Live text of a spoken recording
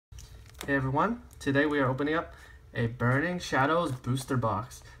Hey everyone, today we are opening up a Burning Shadows booster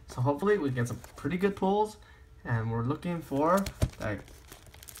box. So hopefully we get some pretty good pulls, and we're looking for that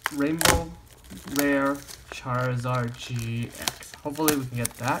Rainbow Rare Charizard GX. Hopefully we can get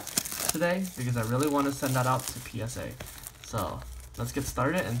that today because I really want to send that out to PSA. So let's get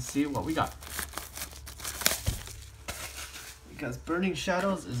started and see what we got. Because Burning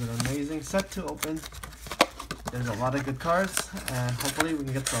Shadows is an amazing set to open. There's a lot of good cards and hopefully we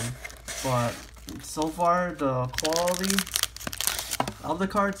can get some. But so far, the quality of the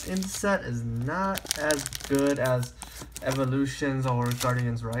cards in the set is not as good as Evolutions or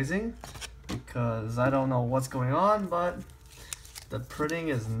Guardians Rising, because I don't know what's going on, but the printing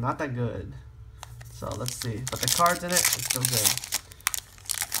is not that good. So let's see. But the cards in it is still good.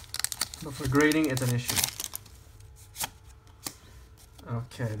 But for grading, it's an issue.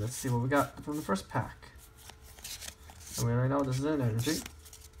 Okay, let's see what we got from the first pack. And we already know this is an energy.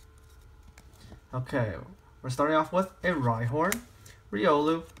 Okay, we're starting off with a Rhyhorn,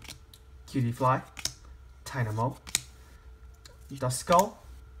 Riolu, Cutiefly, Tynamo, Duskull,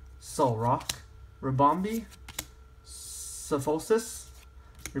 Solrock, Ribombee, Syphosis,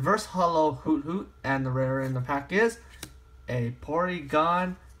 Reverse Hollow Hoot, and the rare in the pack is a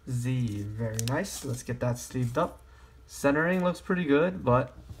Porygon Z. Very nice. Let's get that sleeved up. Centering looks pretty good,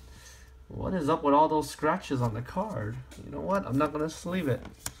 but what is up with all those scratches on the card? You know what? I'm not going to sleeve it.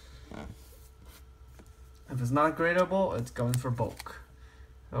 If it's not gradable, it's going for bulk.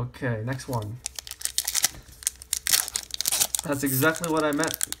 Okay, next one. That's exactly what I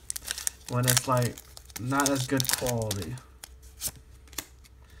meant when it's like not as good quality.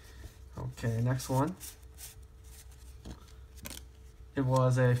 Okay, next one. It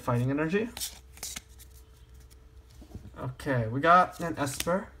was a Fighting Energy. Okay, we got an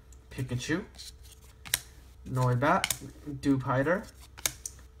Esper, Pikachu, Noibat, Dewpider,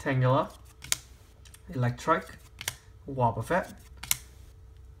 Tangela, Electrike, Wobbuffet,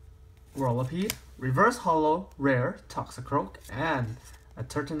 Whirlipede, Reverse Hollow Rare Toxicroak, and a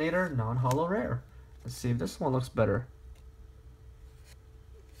Turtonator non-hollow rare. Let's see if this one looks better.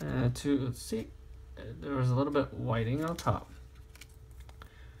 Let's see, there was a little bit whiting on top.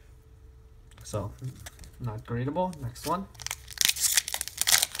 So, not gradable. Next one.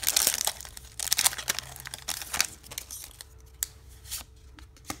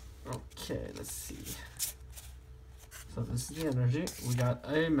 Okay, let's see. So this is the energy. We got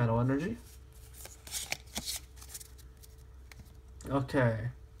a Metal Energy. Okay.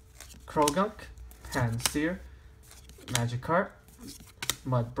 Krogunk, Pansear, Magikarp,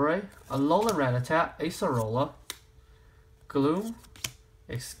 Mudbray, Alola Rattata, Acerola, Gloom,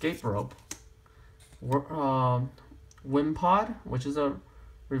 Escape Rope, Wimpod, which is a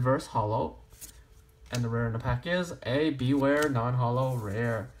reverse hollow, and the rare in the pack is a Beware non-hollow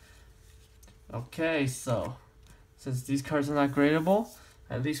rare. Okay, so since these cards are not gradable,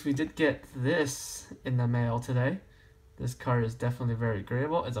 at least we did get this in the mail today. This card is definitely very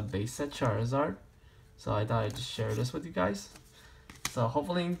gradable. It's a base set Charizard, so I thought I'd just share this with you guys. So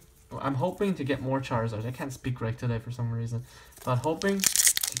hopefully, I'm hoping to get more Charizards. I can't speak right today for some reason, but hoping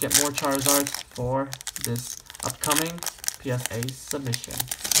to get more Charizards for this upcoming PSA submission.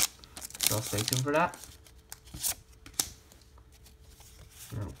 So stay tuned for that.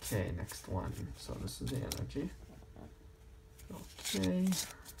 Okay, next one. So this is the energy. Okay.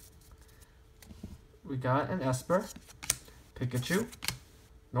 We got an Esper, Pikachu,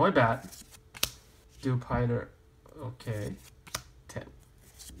 Noibat, Dewpider. Okay.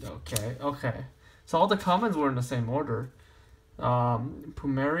 Okay. So all the commons were in the same order.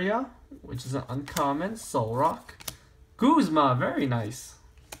 Pumeria, which is an uncommon, Solrock, Guzma, very nice.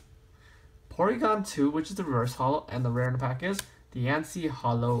 Porygon 2, which is the reverse hollow, and the rare in the pack is the Yancy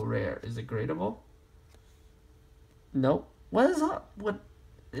Hollow Rare. Is it gradable? Nope. What is up? What?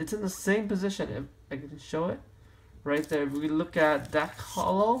 It's in the same position. If I can show it right there. If we look at that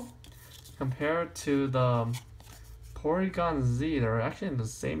hollow compared to the Porygon Z, they're actually in the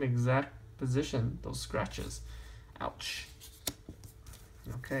same exact position. Those scratches. Ouch.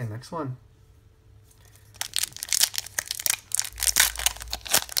 Okay, next one.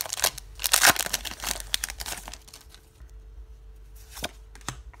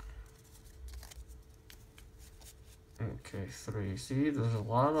 Okay, 3. See, there's a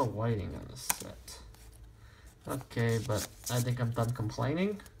lot of whiting on this set. Okay, but I think I'm done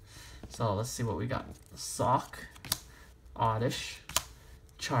complaining. So let's see what we got. Sock, Oddish,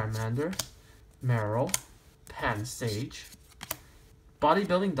 Charmander, Marill, Pansage,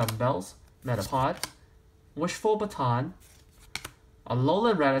 Bodybuilding Dumbbells, Metapod, Wishful Baton,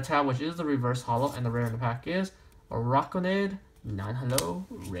 Alola Rattata, which is the reverse hollow, and the rare in the pack is a Rockonid non-holo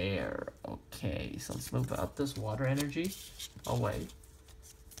rare. Okay, so let's move out this water energy away.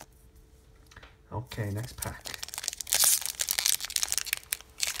 Okay, next pack.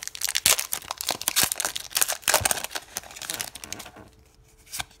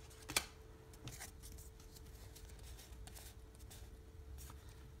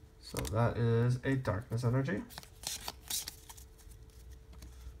 So that is a darkness energy.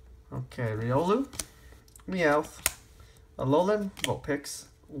 Okay, Riolu, Meowth, Alolan, Vulpix,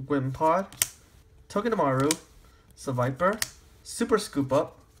 Wimpod, Togedemaru, Seviper, Super Scoop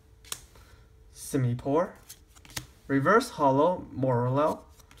Up, Simipour, Reverse Holo, Morello,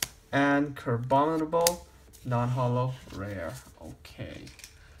 and Carbonable, non-holo rare. Okay,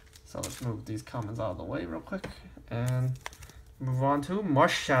 so let's move these commons out of the way real quick and move on to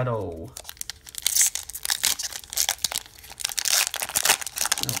Marshadow.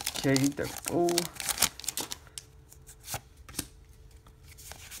 Okay, there we go.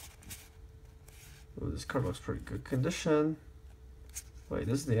 Ooh, this card looks pretty good condition. Wait,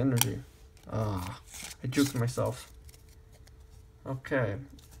 this is the energy. Ah, I juked myself. Okay,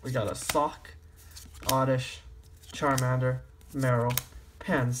 we got a Sock, Oddish, Charmander, Meryl,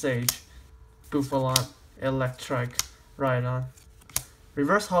 Pansage, Bouffalant, Electrike, Rhydon,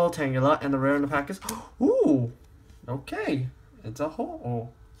 Reverse Holo Tangela, and the rare in the pack is ooh! Okay, it's a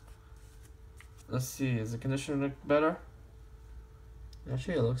hole. Let's see, is the condition look better?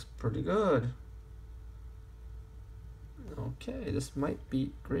 Actually, it looks pretty good. Okay, this might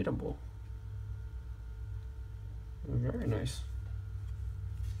be gradable. Very nice.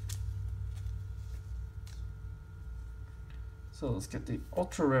 So let's get the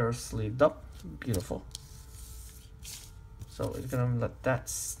ultra rare sleeved up. Beautiful. So we're gonna let that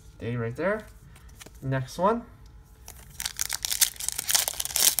stay right there. Next one.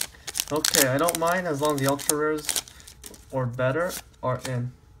 Okay, I don't mind as long as the ultra rares or better are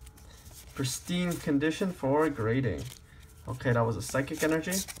in pristine condition for grading. Okay, that was a psychic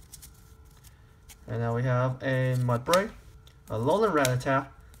energy. And now we have a Mudbray, a Alolan Rattata,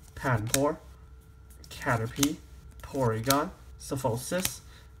 Panpour, Caterpie, Porygon, Syphosis,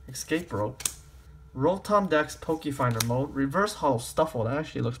 Escape Rope, Rotom Dex Pokefinder mode, Reverse Holo Stuffle, that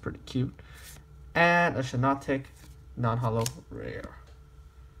actually looks pretty cute, and a Shiinotic non-holo rare.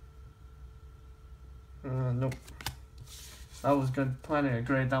 Nope. I was planning to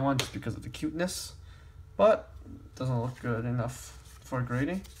grade that one just because of the cuteness, but it doesn't look good enough for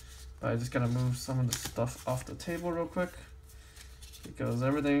grading. But I just gotta move some of the stuff off the table real quick because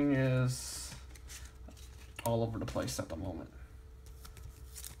everything is all over the place at the moment.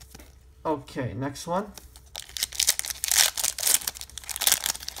 Okay, next one.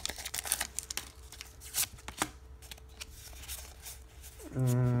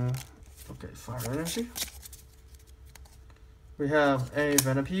 Okay, Fire Energy. We have a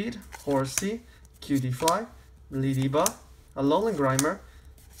Venipede, Horsey, Cutie Fly, Ladybug, a Alolan Grimer,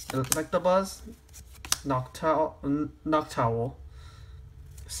 Electabuzz, Noctowl,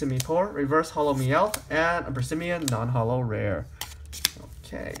 Simipour, Reverse Holo Meowth, and a Persimmon non-holo rare.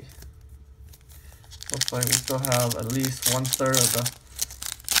 Okay. Looks like we still have at least 1/3 of the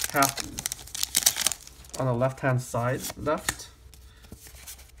half on the left-hand side left.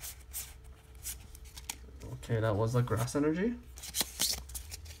 Okay, that was the Grass Energy.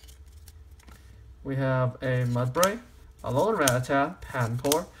 We have a Mudbray, a Alolan Rattata,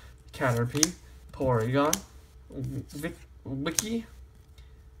 Panpour, Caterpie, Porygon, Wiki,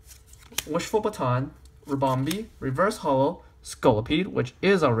 Wishful Baton, Ribombee, Reverse Holo, Scolipede, which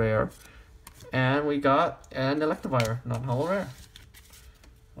is a rare, and we got an Electivire, non-holo rare.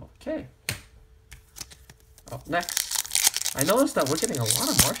 Okay. Up next, I noticed that we're getting a lot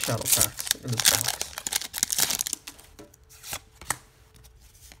of Marshadow packs in this box.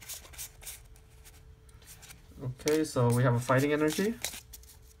 Okay, so we have a Fighting Energy.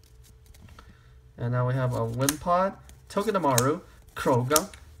 And now we have a Wimpod, Togedemaru,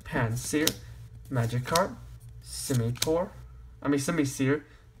 Croagunk, Pansear, Magikarp, Simisear,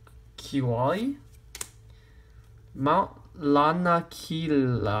 Kiwali, Mount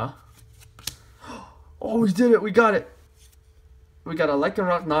Lanakila. Oh, we did it! We got it! We got a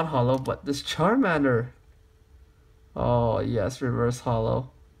Lycanroc non-holo, but this Charmander. Oh, yes, reverse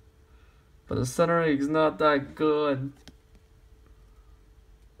holo. But the centering is not that good.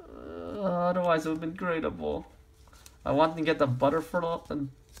 Otherwise, it would have been gradable. I want to get the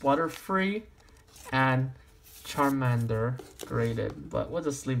Butterfree and Charmander graded, but we'll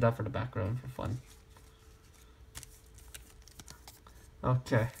just leave that for the background for fun.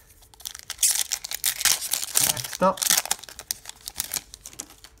 Okay. Next up.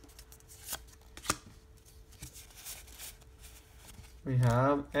 We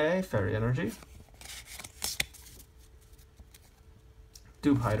have a Fairy Energy,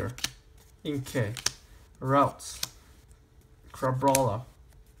 Dupe Hider, Inkay, Routes, Crabrawler,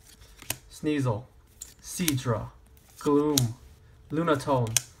 Sneasel, Seadra, Gloom,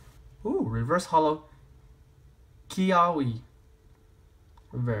 Lunatone, ooh, Reverse Hollow, Kiawe,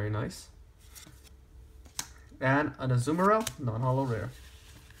 very nice, and an Azumarill, non-hollow rare.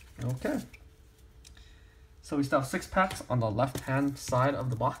 Okay. So we still have 6 packs on the left-hand side of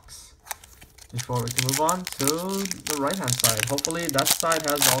the box before we can move on to the right-hand side. Hopefully that side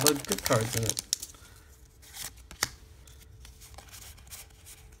has all the good cards in it.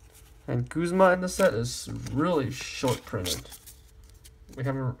 And Guzma in the set is really short printed.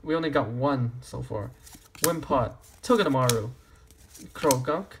 We only got 1 so far. Wimpod, Togedemaru,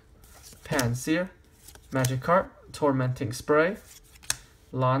 Krogunk, Pansear, Magikarp, Tormenting Spray,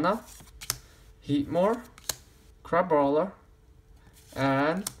 Lana, Heatmore, Crabrawler,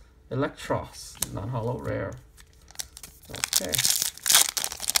 and Electros, non-hollow rare. Okay.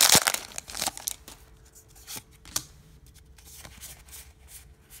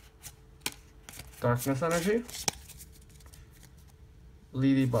 Darkness Energy,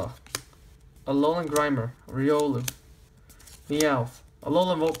 Ladybug, Alolan Grimer, Riolu, Meowth,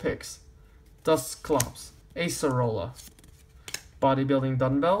 Alolan Vulpix, Dusclops, Acerola, Bodybuilding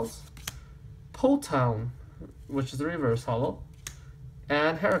Dumbbells, Poltown, which is the reverse hollow,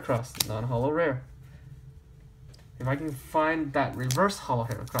 and Heracross, non-hollow rare. If I can find that reverse hollow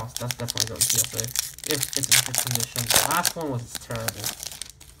Heracross, that's definitely going to PSA. If it's in good condition. The last one was terrible.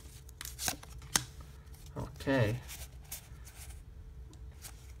 Okay.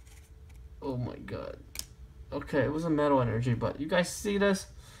 Oh my god. Okay, it was a metal energy, but you guys see this?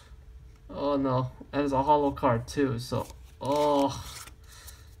 Oh no. And it's a hollow card too, so oh,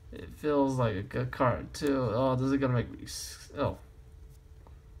 it feels like a good card too. Oh, this is gonna make me oh.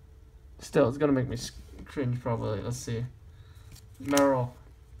 Still, it's gonna make me cringe probably. Let's see. Meryl,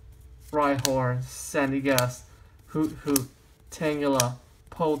 Rhyhorn, Sandygast, Hoot Hoot, Tangela,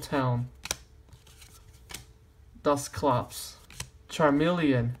 Poltown, Dusclops,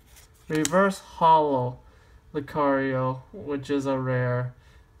 Charmeleon, Reverse Hollow, Lucario, which is a rare,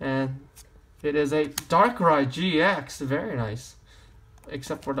 and it is a Darkrai GX. Very nice,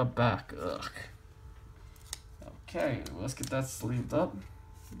 except for the back. Ugh. Okay, let's get that sleeved up.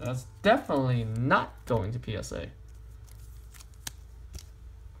 That's definitely not going to PSA.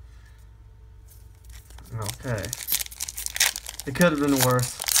 Okay. It could have been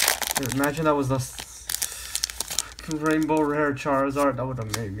worse. Imagine that was the Rainbow Rare Charizard. That would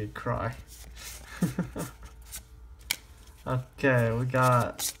have made me cry. Okay, we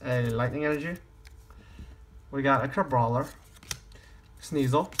got a Lightning Energy. We got a Crabrawler,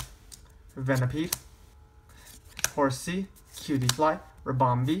 Sneasel, Venipede, Horsey, Cutiefly,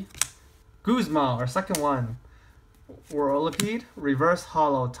 Rabombi, Guzma, our second one, Whirlipede, Reverse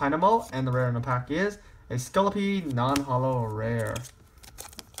Hollow Tynamo, and the rare in the pack is a Scolipede non-hollow rare.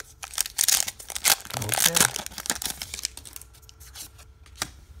 Okay.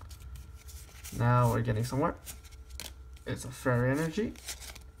 Now we're getting somewhere. It's a Fairy Energy.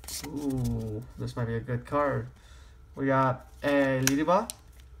 Ooh, this might be a good card. We got a Ladybug,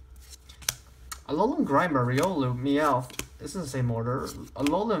 Alolan Grimer, Riolu, Meowth. This is the same order.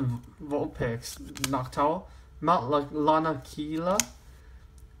 Alolan Vulpix, Noctowl, Mount Lanakila,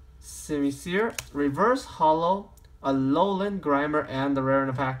 Simisear, Reverse Hollow, Alolan Grimer, and the rare in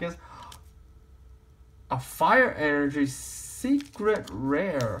the pack is a Fire Energy Secret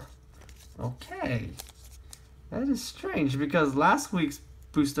Rare. Okay. That is strange because last week's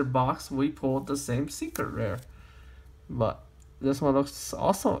booster box we pulled the same secret rare. But this one looks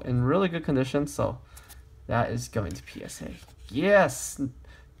also in really good condition, so that is going to PSA. Yes!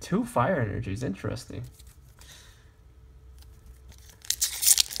 2 Fire Energies, interesting.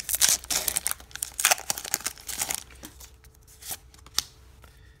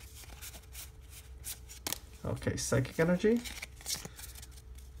 Okay, Psychic Energy.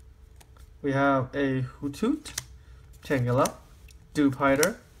 We have a Hoothoot, Tangela, Dupe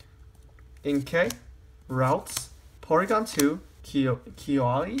Hider, Inkay, Routes, Porygon 2,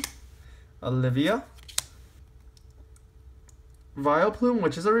 Kiawe, Olivia, Vileplume,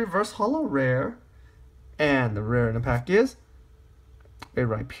 which is a reverse hollow rare, and the rare in the pack is a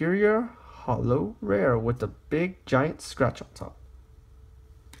Rhyperior hollow rare with the big giant scratch on top.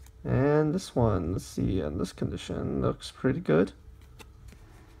 And this one, let's see, in this condition, looks pretty good.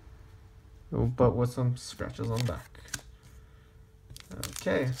 But with some scratches on the back.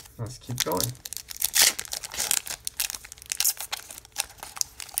 Okay, let's keep going.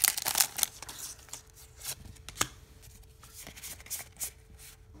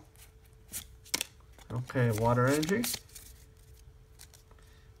 Okay, Water Energy.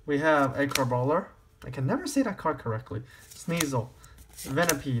 We have a Carballer. I can never say that card correctly. Sneasel,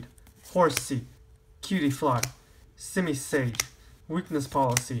 Venipede, Horsey, Cutie-Fly, Simisage, Weakness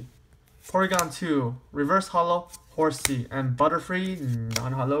Policy, Porygon 2, Reverse Hollow, Horsey, and Butterfree,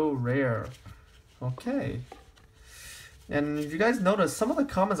 non-hollow rare. Okay. And if you guys notice, some of the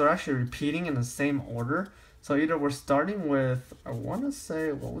comments are actually repeating in the same order. So either we're starting with, I want to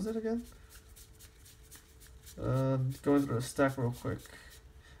say, what was it again? Going through the stack real quick.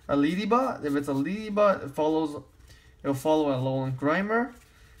 A Ladybot. If it's a Ladybot, it'll follow a Alolan Grimer.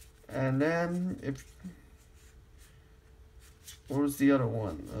 And then if what was the other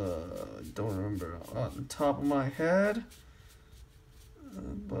one? I don't remember on the top of my head.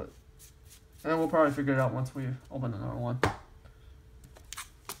 And we'll probably figure it out once we open another one.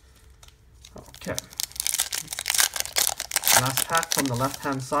 Okay. Last pack from the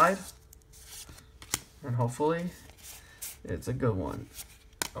left-hand side. And hopefully, it's a good one.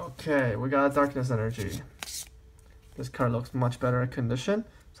 Okay, we got a Darkness Energy. This card looks much better in condition,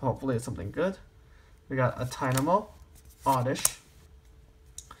 so hopefully it's something good. We got a Tynamo, Oddish,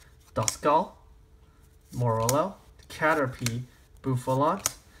 Duskull, Morello, Caterpie,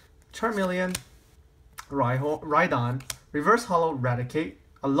 Buffalant, Charmeleon, Rhydon, Reverse Hollow Raticate,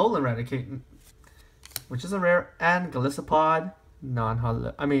 Alolan Raticate, which is a rare, and Golisopod,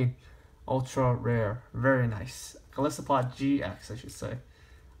 ultra rare. Very nice. Golisopod GX, I should say.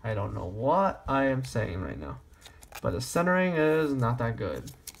 I don't know what I am saying right now. But the centering is not that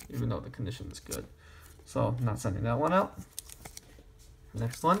good, even though the condition is good. So, not sending that one out.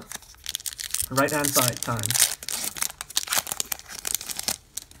 Next one. Right hand side time.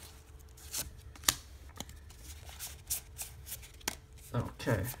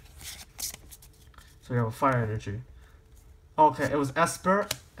 Okay. So we have a Fire Energy. Okay, it was Esper,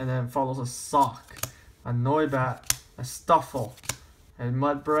 and then follows a Sock, a Noibat, a Stuffle, a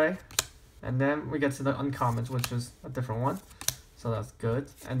Mudbray, and then we get to the uncommons, which is a different one. So that's good.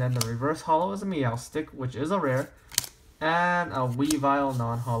 And then the reverse hollow is a Meowstic, which is a rare, and a Weavile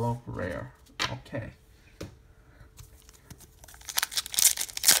non-hollow rare. Okay.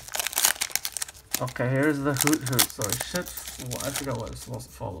 Okay, here's the Hoot Hoot. So it should, well, I forgot what it's supposed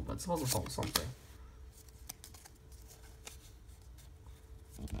to follow, but it's supposed to follow something.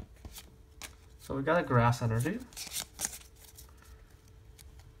 So we got a Grass Energy.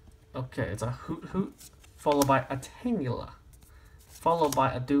 Okay, it's a Hoot Hoot, followed by a Tangela, followed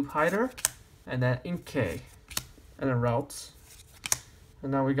by a Dupe Hider, and then Inkay, and then Routes.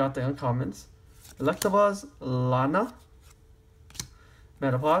 And now we got the uncommons. Electabuzz, Lana,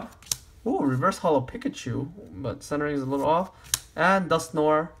 Metapod, ooh, reverse hollow Pikachu, but centering is a little off, and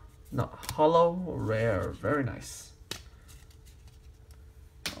Dusknoir, no, hollow rare, very nice.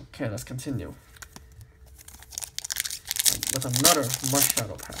 Okay, let's continue with another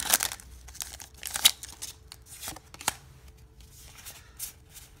Mudshadow pack.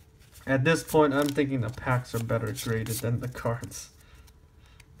 At this point, I'm thinking the packs are better graded than the cards.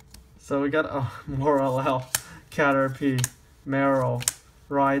 So we got a Morello, Caterpie, Marill,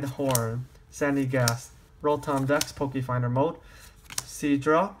 Rhyhorn, Sandygast, Rotom Dex, Pokefinder mode,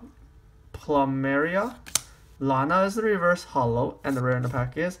 Seadra, Plumeria, Lana is the reverse hollow, and the rare in the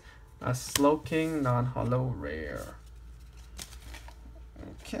pack is a Slowking non-hollow rare.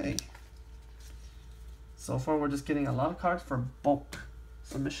 Okay. So far, we're just getting a lot of cards for bulk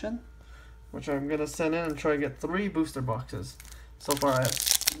submission, which I'm gonna send in and try to get 3 booster boxes. So far, I have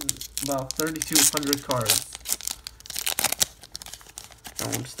about 3,200 cards.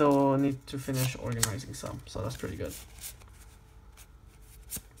 And still need to finish organizing some, so that's pretty good.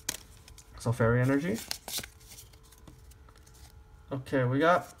 So Fairy Energy. Okay, we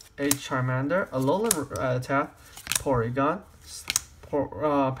got a Charmander, a Alolan Tap, Porygon,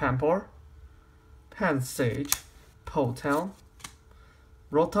 Pampor, Pansage, Potown,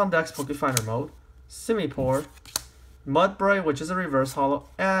 Rotom Dex Pokefinder mode, Simipour, Mudbray, which is a reverse hollow,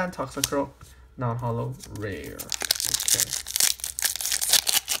 and Toxicroak, non-hollow rare. Okay.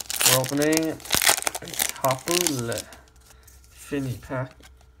 We're opening a Tapu Fini pack.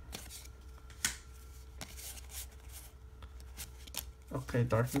 Okay,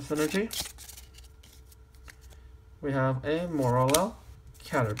 Darkness Energy. We have a Morello,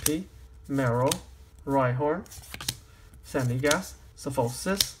 Caterpie, Marill, Rhyhorn, Sandygast,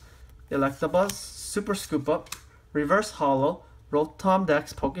 Sophosis, Electabuzz, Super Scoop Up, Reverse Hollow, Rotom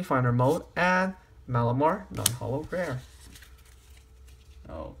Dex Pokefinder mode, and Malamar non-hollow rare.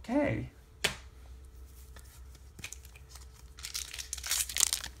 Okay.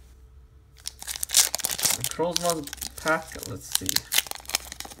 The Crozma's pack, let's see.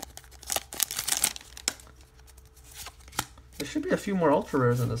 There should be a few more ultra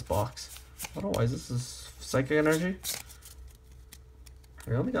rares in this box. Otherwise, this is Psychic Energy.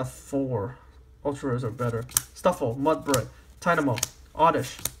 We only got 4. Ultra rares are better. Stuffle, Mudbray, Dynamo,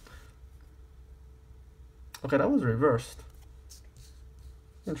 Oddish. Okay, that was reversed.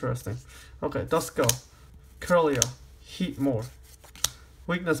 Interesting. Okay, Duskull, Curlia, Heatmore.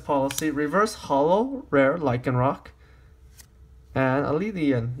 Weakness Policy, Reverse Hollow, Rare, Lycanroc. And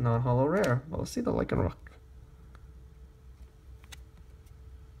Aledian, non-hollow rare. Well, let's see the Lycanroc.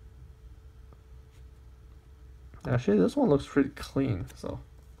 Actually, this one looks pretty clean, so.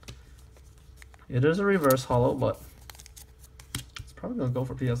 It is a reverse hollow, but it's probably going to go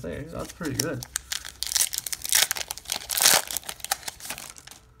for PSA. That's pretty good.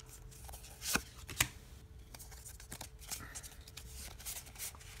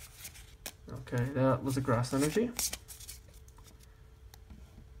 Okay, that was a Grass Energy.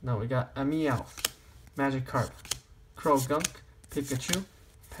 Now we got a Meowth, Magikarp, Croagunk, Pikachu,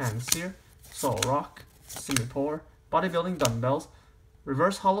 Pansear, Solrock, Simipour, Bodybuilding Dumbbells,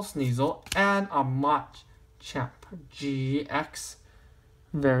 Reverse Hollow Sneasel, and a Machamp GX.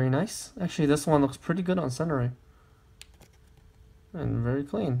 Very nice. Actually, this one looks pretty good on centering. And very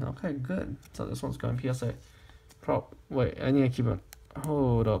clean. Okay, good. So this one's going PSA. Wait, I need to keep it.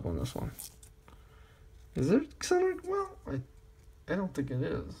 Hold up on this one. Is it centered? Well, I don't think it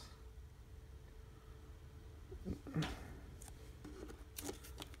is.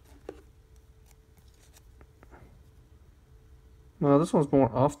 Well, this one's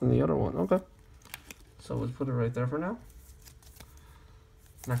more off than the other one. Okay. So we'll put it right there for now.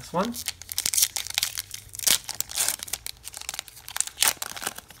 Next one.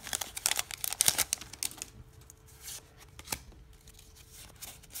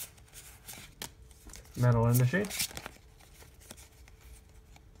 Metal Energy.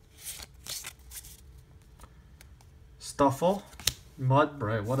 Stuffle.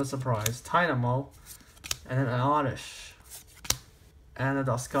 Mudbray, what a surprise. Dynamo. And then an Oddish. And a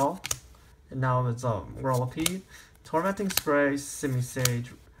Duskull. And now it's a Whirlipede. Tormenting Spray, Simisage,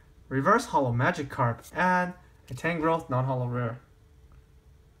 Reverse Hollow Magikarp, and a Tangrowth non-hollow rare.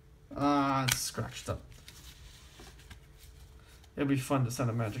 It's scratched up. It'd be fun to send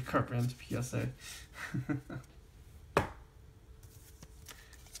a Magikarp into PSA.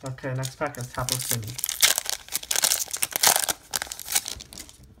 Okay, next pack is Tapu Fini.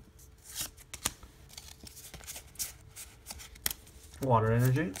 Water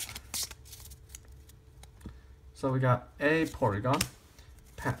Energy. So we got a Porygon,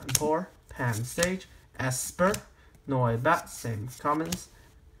 Panpour, Pansage, Esper, Noibat, same commons,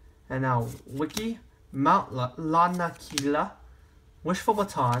 and now Wiki, Mount Lanakila, Wishful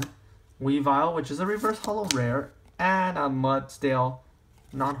Baton, Weavile, which is a reverse hollow rare, and a Mudsdale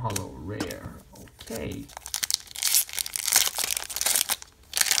non-hollow rare. Okay.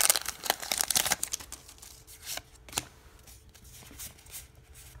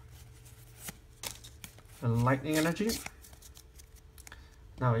 And Lightning Energy.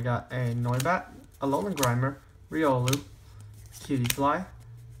 Now we got a Noibat, a Alolan Grimer, Riolu, Cutiefly,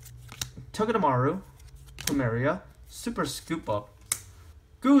 Togedemaru, Plumeria, Super Scoop Up,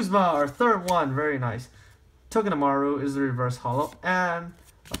 Guzma, our third one, very nice. Togedemaru is the reverse hollow, and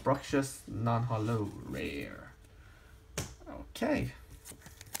a Bruxious non-hollow rare. Okay.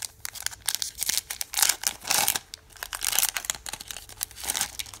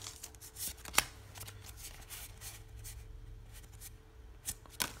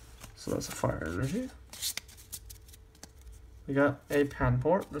 So that's a Fire Energy. We got a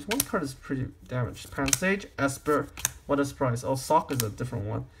Panpour. There's one card that's pretty damaged. Pansage, Esper, what a surprise. Oh, Sock is a different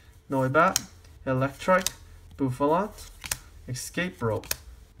one. Noibat, Electrike, Buffalant, Escape Rope,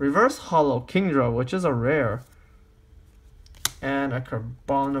 Reverse Hollow Kingdra, which is a rare, and a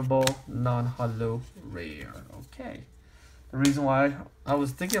Carbonable non-hollow rare. Okay. The reason why I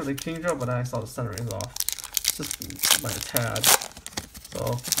was thinking of the Kingdra, but then I saw the centering is off. It's just by a tad.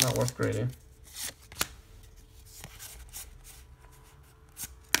 So, not worth grading.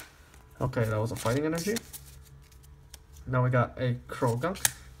 Okay, that was a Fighting Energy. Now we got a Croagunk,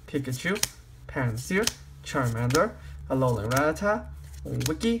 Pikachu, Pansear, Charmander, Alolan Rattata,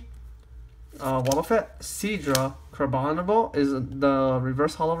 Wiki, Wobbuffet, Seadra, Carbonable is the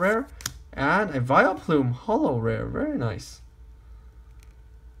reverse hollow rare, and a Vileplume hollow rare. Very nice.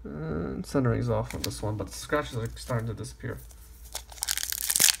 And centering's off on this one, but the scratches are starting to disappear.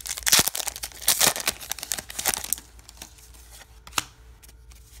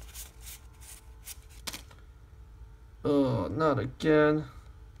 Oh, not again.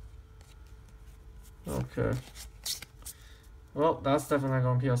 Okay. Well, that's definitely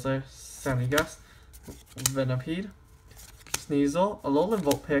not going PSA. Sandygast, Venipede, Sneasel, Alolan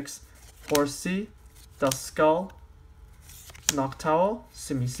Vulpix, Horsey, Duskull, Noctowl,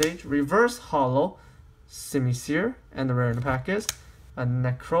 Simisage, Reverse Hollow, Simisear, and the rare in the pack is a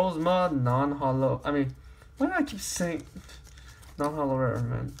Necrozma non-hollow. I mean, why do I keep saying non-hollow rare,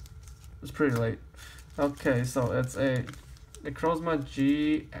 man? It's pretty late. Okay, so it's a Necrozma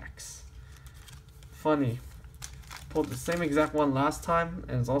GX. Funny. Pulled the same exact one last time,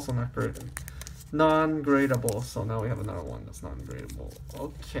 and it's also not graded. Non-gradable, so now we have another one that's non-gradable.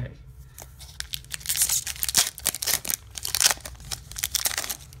 Okay.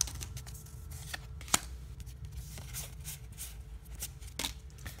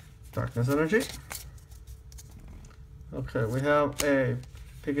 Darkness Energy. Okay, we have a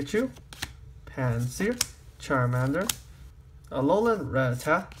Pikachu, Pansear, Charmander, Alolan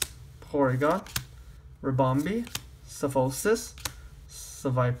Rattata, Porygon, Ribombee, Syphosis,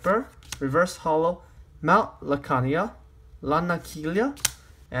 Seviper, Reverse Hollow, Mount Lacania, Lanakelia,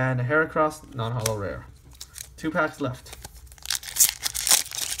 and a Heracross non-hollow rare. 2 packs left.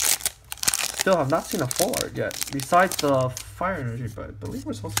 Still have not seen a full art yet, besides the Fire Energy, but I believe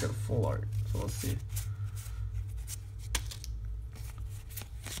we're supposed to get a full art, so let's see.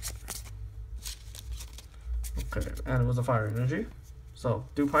 Okay, and it was a Fire Energy. So,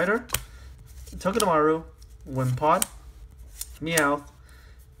 Dewpider, Togedemaru, Wimpod, Meowth,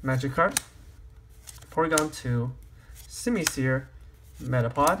 Magikarp, Porygon 2, Simisear,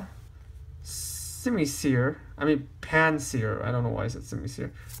 Metapod, Pansear, I don't know why I said Simisear,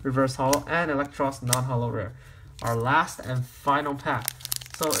 Reverse Hollow, and Electros non-hollow rare. Our last and final pack.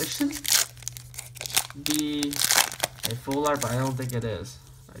 So it should be a full art, but I don't think it is.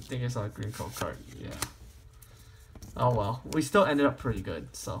 I think it's a green code card, yeah. Oh well, we still ended up pretty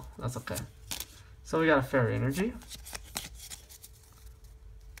good, so that's okay. So we got a Fairy Energy.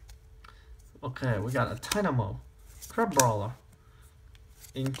 Okay, we got a Tynamo, Crabrawler,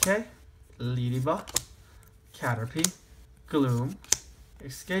 Inkay, Ladybug, Caterpie, Gloom,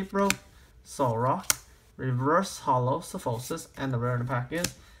 Escape Rope, Solrock, Reverse Hollow, Syphosis, and the rare in the pack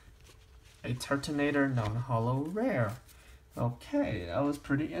is a Turtonator non-hollow rare. Okay, that was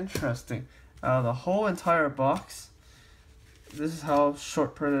pretty interesting. The whole entire box, this is how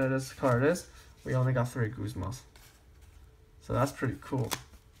short printed this card is. We only got 3 Guzmas. So that's pretty cool.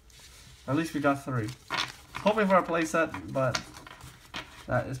 At least we got 3. Hoping for a playset, but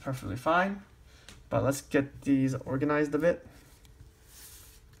that is perfectly fine. But let's get these organized a bit,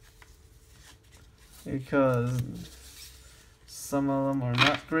 because some of them are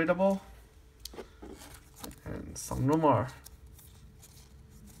not gradable and some of them are.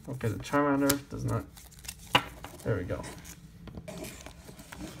 Okay, the Charmander does not. There we go.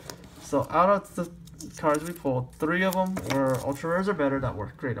 So out of the cards we pulled, 3 of them were ultra rares or better that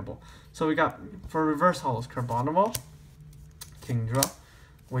were gradable. So we got, for reverse hollows, Carbonival, Kingdra,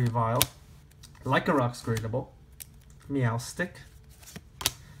 Weavile, Lycanroc gradable, Meowstic,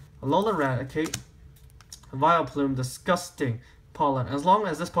 Alolan Raticate, Vileplume, Disgusting, Pollen. As long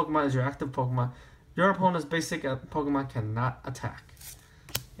as this Pokemon is your active Pokemon, your opponent's basic Pokemon cannot attack.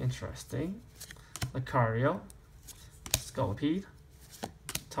 Interesting. Lucario, Scolipede,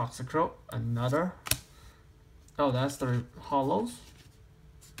 Toxicroak, another. Oh, that's the hollows.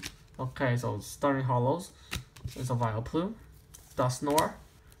 Okay, so starting hollows is a Vileplume, Dusknoir,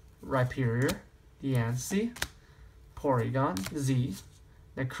 Rhyperior, Diancie, Porygon, Z,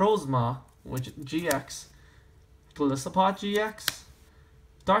 Necrozma, which GX, Golisopod GX,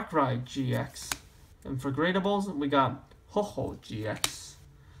 Darkrai GX, and for gradables we got Ho-Oh GX,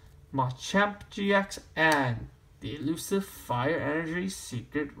 Machamp GX, and the elusive Fire Energy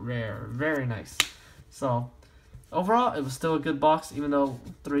Secret Rare. Very nice. So overall, it was still a good box, even though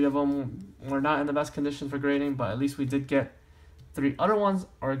 3 of them were not in the best condition for grading, but at least we did get 3 other ones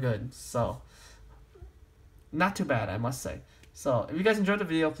are good. So not too bad, I must say. So if you guys enjoyed the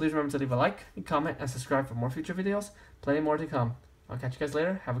video, please remember to leave a like, comment, and subscribe for more future videos. Plenty more to come. I'll catch you guys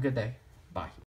later. Have a good day. Bye.